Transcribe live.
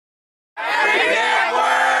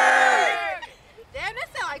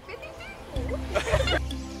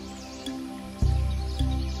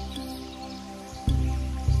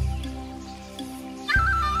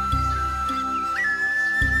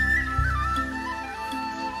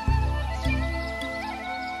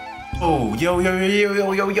Oh, yo,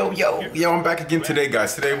 I'm back again today,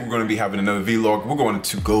 guys. Today we're going to be having another vlog. We're going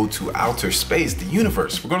to go to outer space, the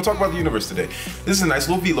universe. We're going to talk about the universe today. This is a nice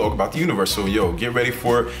little vlog about the universe, so yo, get ready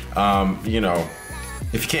for it. You know,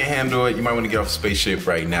 if you can't handle it, you might want to get off the spaceship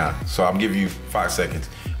right now. So I'll give you 5 seconds.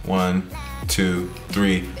 1, 2,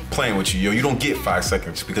 3, playing with you. Yo, you don't get 5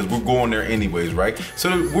 seconds because we're going there anyways, right? So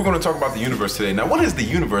we're going to talk about the universe today. Now, what is the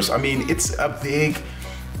universe? I mean, it's a big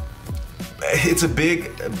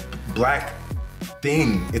black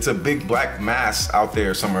thing. It's a big black mass out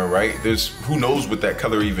there somewhere, right? There's who knows what that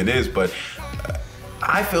color even is, but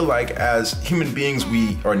I feel like as human beings,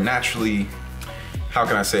 we are naturally, how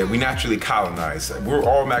can I say it? We naturally colonize. We're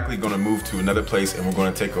automatically going to move to another place and we're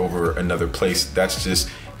going to take over another place. That's just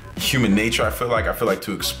human nature. I feel like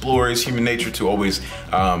to explore is human nature, to always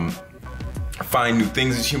find new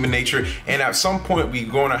things is human nature. And at some point, we're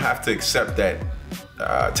going to have to accept that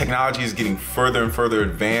technology is getting further and further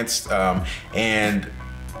advanced, and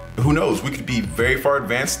who knows, we could be very far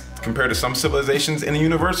advanced compared to some civilizations in the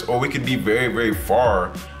universe, or we could be very, very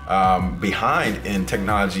far behind in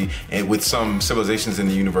technology and with some civilizations in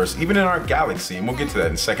the universe, even in our galaxy, and we'll get to that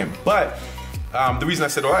in a second. But the reason I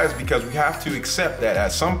said all that is because we have to accept that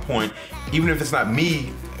at some point, even if it's not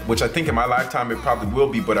me, which I think in my lifetime it probably will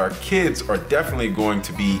be, but our kids are definitely going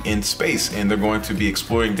to be in space, and they're going to be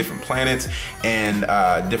exploring different planets and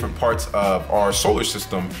different parts of our solar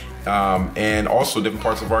system, and also different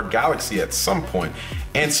parts of our galaxy at some point.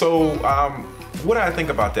 And so what do I think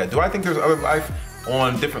about that? Do I think there's other life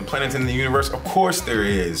on different planets in the universe? Of course there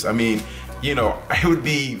is. I mean, you know, it would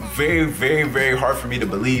be very, very, very hard for me to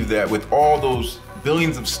believe that with all those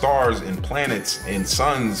billions of stars and planets and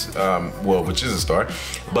suns, well, which is a star,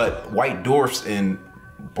 but white dwarfs and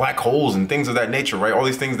black holes and things of that nature, right? All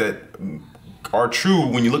these things that are true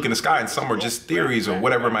when you look in the sky, and some are just theories or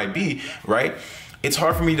whatever it might be, right? It's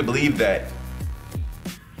hard for me to believe that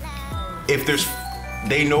if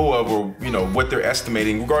they know of, or you know, what they're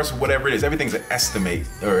estimating, regardless of whatever it is, everything's an estimate,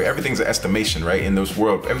 or everything's an estimation, right? In this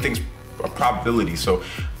world, everything's a probability. So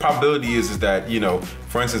probability is that, you know,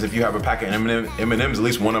 for instance, if you have a pack of M&Ms, at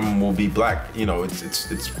least one of them will be black. You know,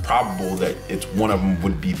 it's probable that one of them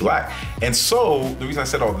would be black. And so the reason I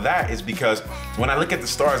said all that is because when I look at the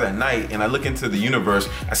stars at night and I look into the universe,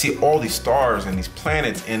 I see all these stars and these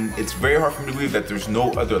planets, and it's very hard for me to believe that there's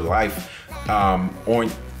no other life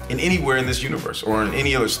in anywhere in this universe, or in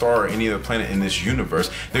any other star or any other planet in this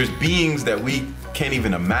universe. There's beings that we can't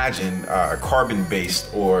even imagine,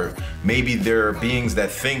 carbon-based, or maybe there are beings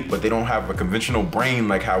that think but they don't have a conventional brain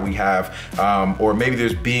like how we have, or maybe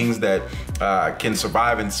there's beings that can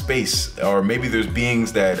survive in space, or maybe there's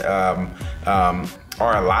beings that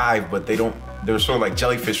are alive but they're sort of like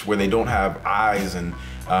jellyfish where they don't have eyes, and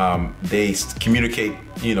they communicate,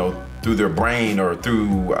 you know, through their brain or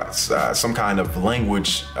through some kind of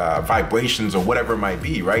language, vibrations, or whatever it might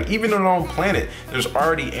be, right? Even on our own planet, there's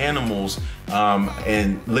already animals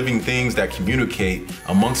and living things that communicate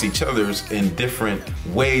amongst each other in different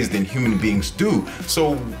ways than human beings do.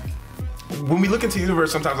 So when we look into the universe,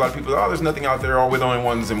 sometimes a lot of people are, oh, there's nothing out there, all we're the only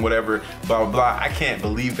ones, and whatever, blah, blah, blah. I can't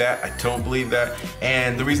believe that. I don't believe that.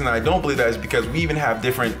 And the reason I don't believe that is because we even have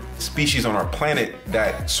different species on our planet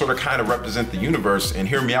that sort of kind of represent the universe. And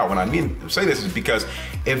hear me out when I say this is because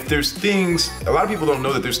if there's things, a lot of people don't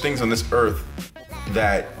know that there's things on this earth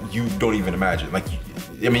that you don't even imagine. Like,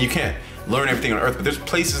 I mean, you can't learn everything on earth, but there's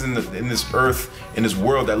places in this earth, in this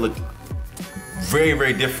world, that look very,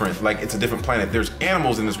 very different, like it's a different planet. There's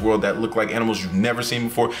animals in this world that look like animals you've never seen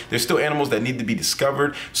before. There's still animals that need to be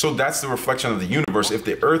discovered. So that's the reflection of the universe. If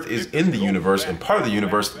the earth is in the universe and part of the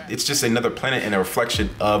universe, it's just another planet and a reflection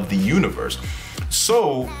of the universe.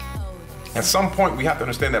 So at some point, we have to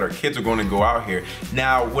understand that our kids are going to go out here.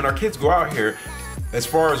 Now, when our kids go out here, as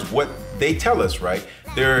far as what they tell us, right,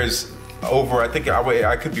 there's over, I think,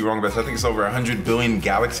 I could be wrong, but I think it's over 100 billion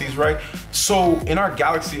galaxies, right? So in our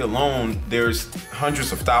galaxy alone, there's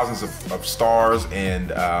hundreds of thousands of stars and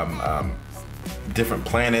different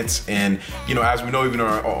planets, and you know, as we know, even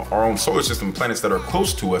our own solar system, planets that are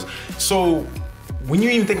close to us. So when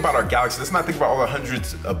you even think about our galaxy, let's not think about all the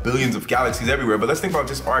hundreds of billions of galaxies everywhere, but let's think about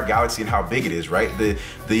just our galaxy and how big it is, right? The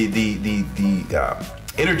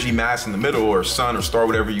energy mass in the middle, or sun or star,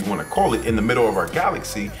 whatever you want to call it, in the middle of our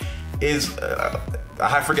galaxy is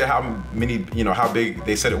I forget how many, you know, how big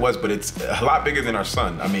they said it was, but it's a lot bigger than our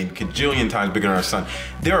sun. I mean, cajillion times bigger than our sun.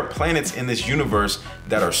 There are planets in this universe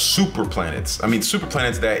that are super planets. I mean, super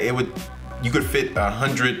planets that you could fit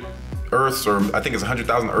 100 Earths, or I think it's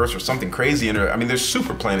 100,000 Earths or something crazy in there. I mean, there's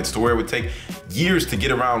super planets to where it would take years to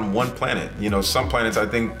get around one planet. You know, some planets, I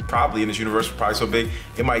think, probably in this universe are probably so big,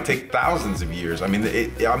 it might take thousands of years. I mean,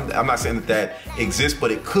 I'm not saying that exists,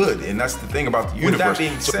 but it could, and that's the thing about the universe. With that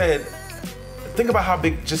being said, think about how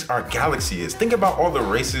big just our galaxy is. Think about all the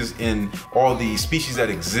races and all the species that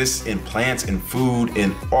exist in plants and food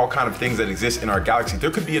and all kind of things that exist in our galaxy.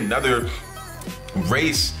 There could be another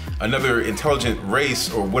race, another intelligent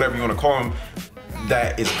race, or whatever you want to call them,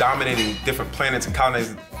 that is dominating different planets and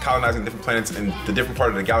colonizing different planets in the different part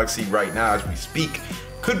of the galaxy right now as we speak.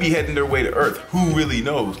 Could be heading their way to Earth. Who really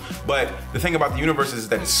knows? But the thing about the universe is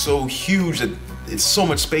that it's so huge, that it's so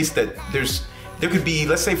much space that there could be,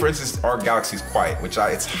 let's say for instance, our galaxy is quiet, which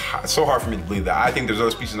it's so hard for me to believe that. I think there's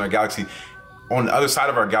other species in our galaxy on the other side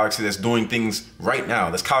of our galaxy that's doing things right now,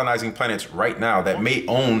 that's colonizing planets right now, that may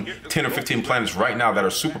own 10 or 15 planets right now that are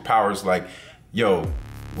superpowers. Like, yo,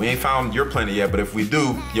 we ain't found your planet yet, but if we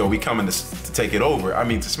do, yo, we coming to take it over. I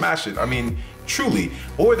mean, to smash it. I mean, truly.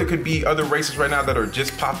 Or there could be other races right now that are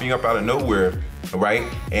just popping up out of nowhere, right?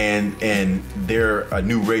 And they're a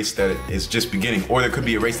new race that is just beginning. Or there could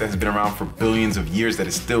be a race that has been around for billions of years that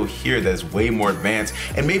is still here, that is way more advanced,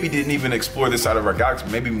 and maybe didn't even explore this side of our galaxy,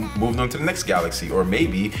 maybe moved on to the next galaxy, or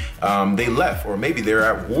maybe they left, or maybe they're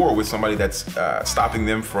at war with somebody that's stopping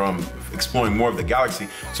them from exploring more of the galaxy.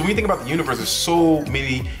 So when you think about the universe, there's so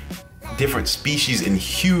many different species and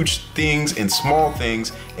huge things and small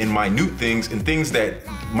things and minute things and things that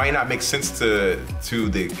might not make sense to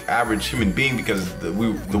the average human being, because the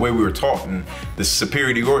way we were taught and the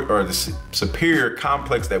superiority or the superior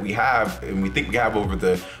complex that we have and we think we have over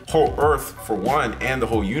the whole Earth for one, and the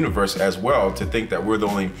whole universe as well, to think that we're the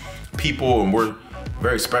only people and we're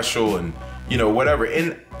very special and, you know, whatever.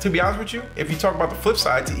 And to be honest with you, if you talk about the flip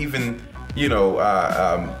side, to even, you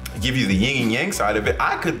know, give you the yin and yang side of it,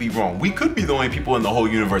 I could be wrong. We could be the only people in the whole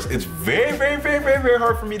universe. It's very, very, very, very, very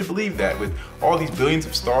hard for me to believe that with all these billions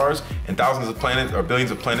of stars and thousands of planets, or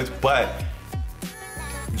billions of planets, but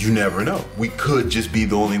you never know. We could just be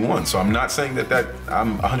the only one. So I'm not saying that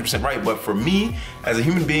I'm 100% right, but for me, as a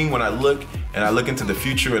human being, when I look into the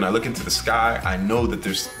future and I look into the sky, I know that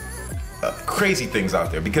there's crazy things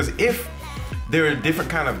out there. Because if there are different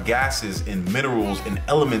kind of gases and minerals and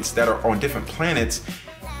elements that are on different planets,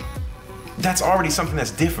 that's already something that's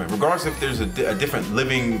different, regardless if there's a different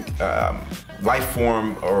living life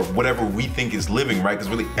form or whatever we think is living, right? Because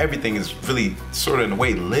really everything is really sort of in a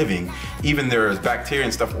way living. Even there's bacteria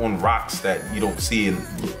and stuff on rocks that you don't see in,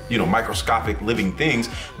 you know, microscopic living things.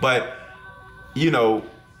 But, you know,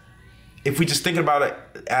 if we just think about it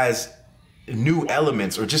as new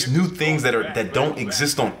elements or just new things that don't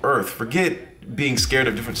exist on Earth, forget being scared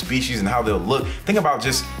of different species and how they'll look. Think about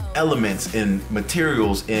just elements and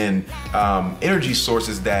materials and energy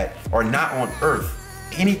sources that are not on Earth.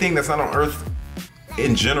 Anything that's not on Earth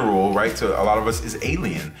in general, right, to a lot of us is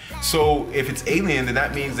alien. So if it's alien, then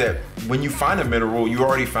that means that when you find a mineral, you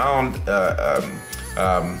already found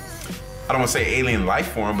I don't want to say alien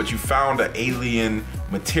life form, but you found an alien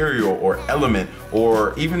material or element,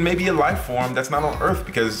 or even maybe a life form that's not on Earth,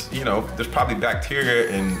 because, you know, there's probably bacteria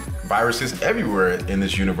and viruses everywhere in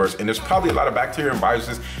this universe, and there's probably a lot of bacteria and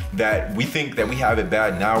viruses that we think that we have it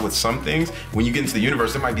bad now with some things. When you get into the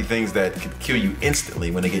universe, there might be things that could kill you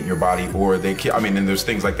instantly when they get in your body, or they kill, I mean, and there's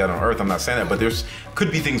things like that on Earth, I'm not saying that, but there's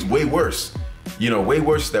could be things way worse, you know, way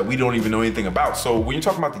worse that we don't even know anything about. So when you're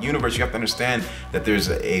talking about the universe, you have to understand that there's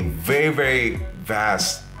a very, very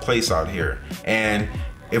vast place out here. And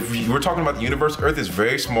if we're talking about the universe, Earth is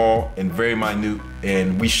very small and very minute,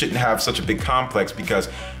 and we shouldn't have such a big complex, because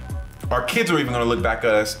our kids are even gonna look back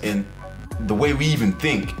at us in the way we even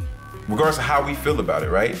think, regardless of how we feel about it,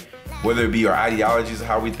 right? Whether it be our ideologies,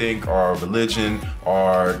 how we think, our religion,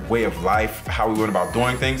 our way of life, how we went about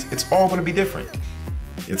doing things, it's all gonna be different.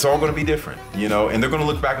 It's all gonna be different, you know? And they're gonna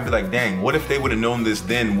look back and be like, dang, what if they would have known this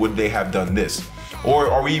then? Would they have done this?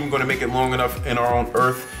 Or are we even gonna make it long enough in our own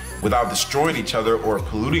Earth without destroying each other or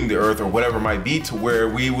polluting the Earth or whatever it might be, to where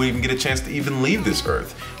we would even get a chance to even leave this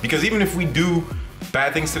Earth? Because even if we do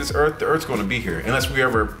bad things to this Earth, the Earth's gonna be here. Unless we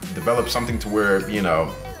ever develop something to where, you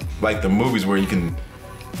know, like the movies where you can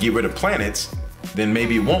get rid of planets, then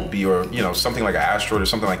maybe it won't be, or, you know, something like an asteroid or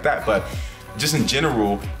something like that. But just in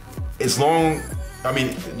general,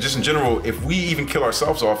 just in general, if we even kill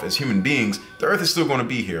ourselves off as human beings, the Earth is still gonna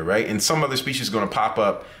be here, right? And some other species is gonna pop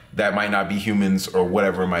up that might not be humans or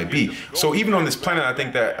whatever it might be. So even on this planet, I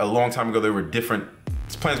think that a long time ago there were different,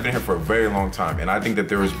 this planet's been here for a very long time. And I think that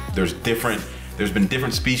there's been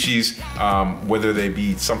different species, whether they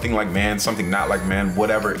be something like man, something not like man,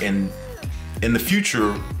 whatever. And in the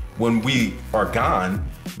future, when we are gone,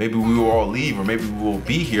 maybe we will all leave, or maybe we will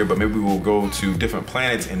be here, but maybe we will go to different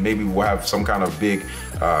planets, and maybe we'll have some kind of big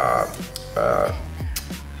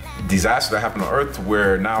disaster that happened on Earth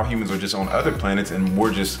where now humans are just on other planets and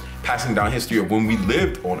we're just passing down history of when we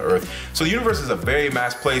lived on Earth. So the universe is a very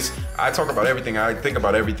vast place. I talk about everything, I think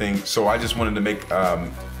about everything, so I just wanted to make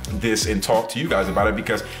this and talk to you guys about it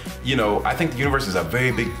because, you know, I think the universe is a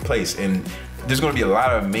very big place, and there's going to be a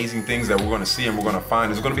lot of amazing things that we're going to see and we're going to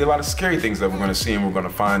find. There's going to be a lot of scary things that we're going to see and we're going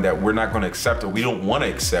to find that we're not going to accept or we don't want to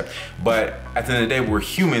accept. But at the end of the day, we're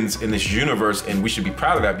humans in this universe, and we should be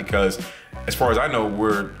proud of that because, as far as I know,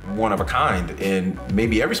 we're one of a kind, and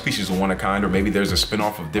maybe every species is one of a kind, or maybe there's a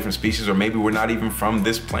spin-off of different species, or maybe we're not even from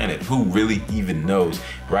this planet. Who really even knows,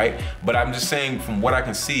 right? But I'm just saying, from what I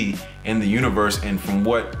can see in the universe and from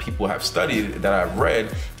what people have studied that I've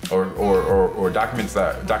read, or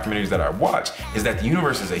documentaries that I watched, is that the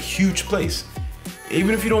universe is a huge place.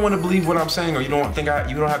 Even if you don't want to believe what I'm saying, or you don't think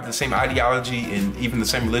you don't have the same ideology and even the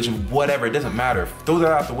same religion, whatever, it doesn't matter. Throw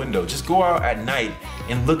that out the window. Just go out at night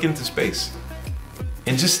and look into space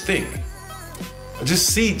and just think. Just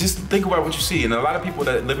think about what you see. And a lot of people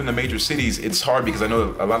that live in the major cities, it's hard because I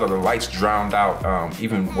know a lot of the lights drowned out,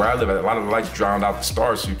 even where I live, a lot of the lights drowned out the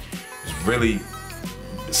stars. So it's really,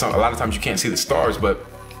 a lot of times you can't see the stars, but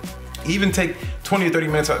even take 20 or 30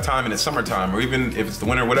 minutes at a time in the summertime, or even if it's the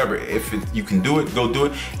winter, whatever, you can do it, go do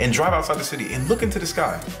it, and drive outside the city and look into the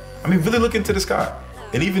sky. I mean, really look into the sky.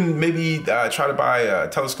 And even maybe try to buy a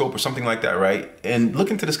telescope or something like that, right? And look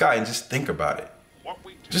into the sky and just think about it.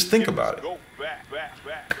 Just think about it.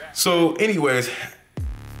 So anyways,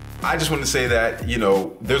 I just want to say that, you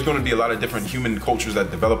know, there's going to be a lot of different human cultures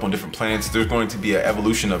that develop on different planets. There's going to be an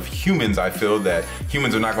evolution of humans. I feel that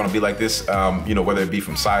humans are not going to be like this, you know, whether it be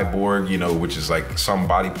from cyborg, you know, which is like some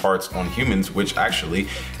body parts on humans, which actually,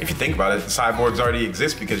 if you think about it, cyborgs already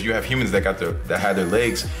exist because you have humans that had their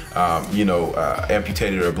legs, you know,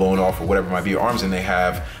 amputated or blown off or whatever it might be, arms, and they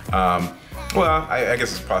have, well, I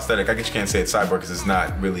guess it's prosthetic. I guess you can't say it's cyborg because it's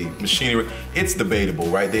not really machinery. It's debatable,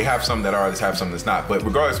 right? They have some that are, they have some that's not. But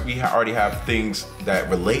regardless, we already have things that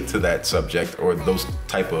relate to that subject or those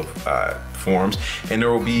type of forms. And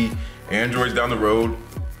there will be androids down the road.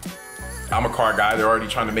 I'm a car guy. They're already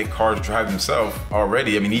trying to make cars drive themselves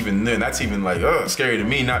already. I mean, even then, that's even like, scary to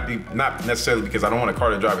me. Not necessarily because I don't want a car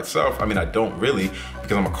to drive itself. I mean, I don't really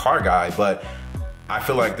because I'm a car guy, but I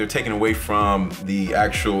feel like they're taking away from the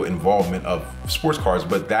actual involvement of sports cars,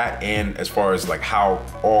 but that, and as far as like how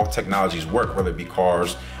all technologies work, whether it be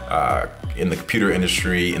cars, in the computer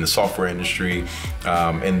industry, in the software industry,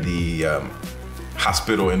 in the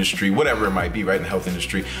hospital industry, whatever it might be, right, in the health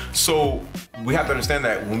industry. So we have to understand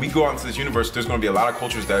that when we go out into this universe, there's going to be a lot of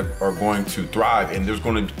cultures that are going to thrive, and there's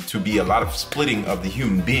going to be a lot of splitting of the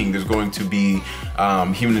human being. There's going to be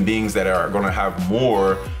human beings that are going to have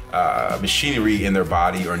more machinery in their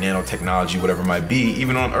body or nanotechnology, whatever it might be,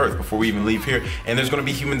 even on Earth before we even leave here. And there's going to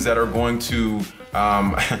be humans that are going to,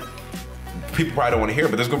 people probably don't want to hear,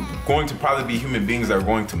 but there's going to probably be human beings that are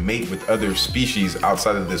going to mate with other species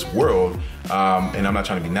outside of this world. And I'm not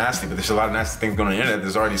trying to be nasty, but there's a lot of nasty things going on the internet.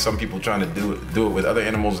 There's already some people trying to do it with other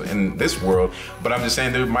animals in this world. But I'm just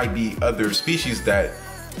saying there might be other species that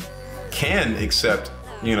can accept,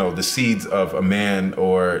 you know, the seeds of a man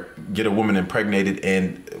or get a woman impregnated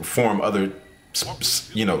and form other,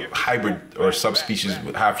 you know, hybrid or subspecies,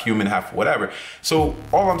 half human, half whatever. So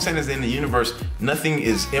all I'm saying is in the universe, nothing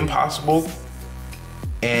is impossible,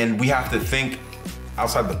 and we have to think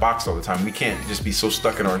outside the box all the time. We can't just be so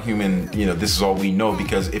stuck in our human, you know, this is all we know,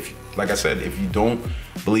 because if, like I said, if you don't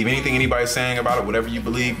believe anything anybody's saying about it, whatever you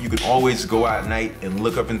believe, you can always go out at night and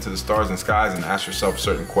look up into the stars and skies and ask yourself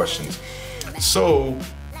certain questions. So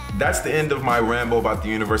that's the end of my ramble about the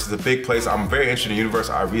universe. It's a big place. I'm very interested in the universe.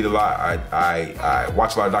 I read a lot. I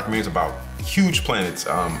watch a lot of documentaries about huge planets,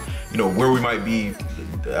 you know, where we might be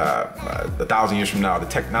 1,000 years from now, the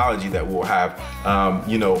technology that we'll have,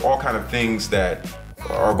 you know, all kind of things that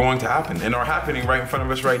are going to happen and are happening right in front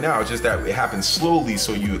of us right now. It's just that it happens slowly,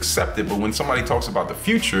 so you accept it. But when somebody talks about the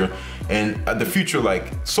future, and the future,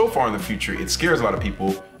 like so far in the future, it scares a lot of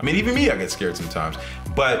people. I mean, even me, I get scared sometimes.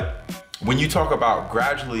 But when you talk about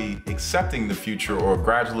gradually accepting the future, or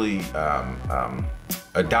gradually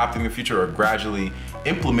adopting the future, or gradually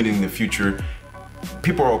implementing the future,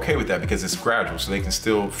 people are okay with that because it's gradual. So they can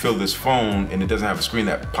still fill this phone, and it doesn't have a screen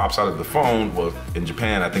that pops out of the phone. Well, in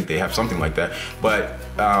Japan, I think they have something like that. But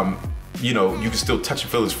you know, you can still touch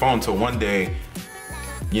and fill this phone till one day,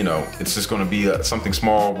 you know, it's just going to be something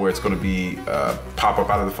small where it's going to be pop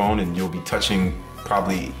up out of the phone, and you'll be touching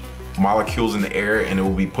probably molecules in the air, and it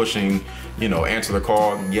will be pushing you know, answer the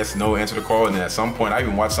call, yes, no, answer the call. And then at some point, I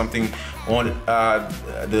even watched something on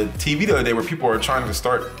the TV the other day where people are trying to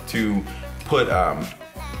start to put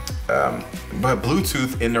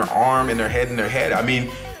Bluetooth in their arm, in their head. I mean,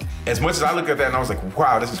 as much as I look at that and I was like,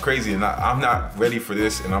 wow, this is crazy, and I'm not ready for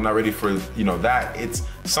this, and I'm not ready for, you know, that. It's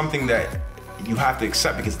something that you have to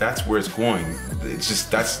accept because that's where it's going. It's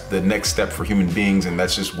just, that's the next step for human beings, and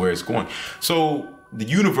that's just where it's going. So the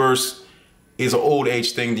universe is an old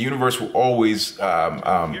age thing. The universe will always,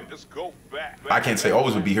 I can't say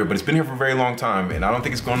always will be here, but it's been here for a very long time, and I don't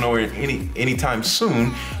think it's going nowhere anytime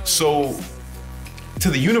soon. So to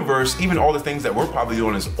the universe, even all the things that we're probably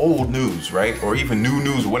doing is old news, right? Or even new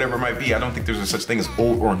news, or whatever it might be. I don't think there's a such thing as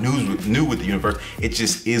old or new with the universe. It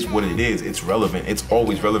just is what it is. It's relevant. It's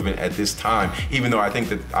always relevant at this time. Even though I think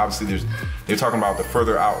that obviously they're talking about the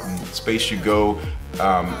further out in space you go,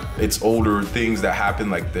 it's older things that happen,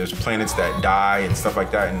 like there's planets that die and stuff like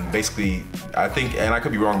that. And basically, I think, and I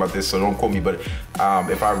could be wrong about this, so don't quote me, but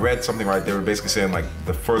if I read something right, they were basically saying like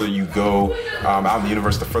the further you go out in the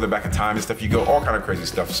universe, the further back in time and stuff you go, all kind of crazy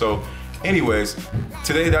stuff. So anyways,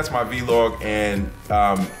 today that's my vlog, and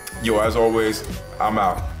yo, as always, I'm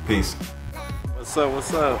out. Peace. What's up,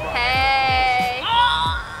 what's up? Hey!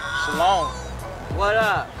 Shalom. What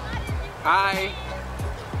up? Hi.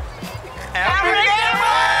 Africa!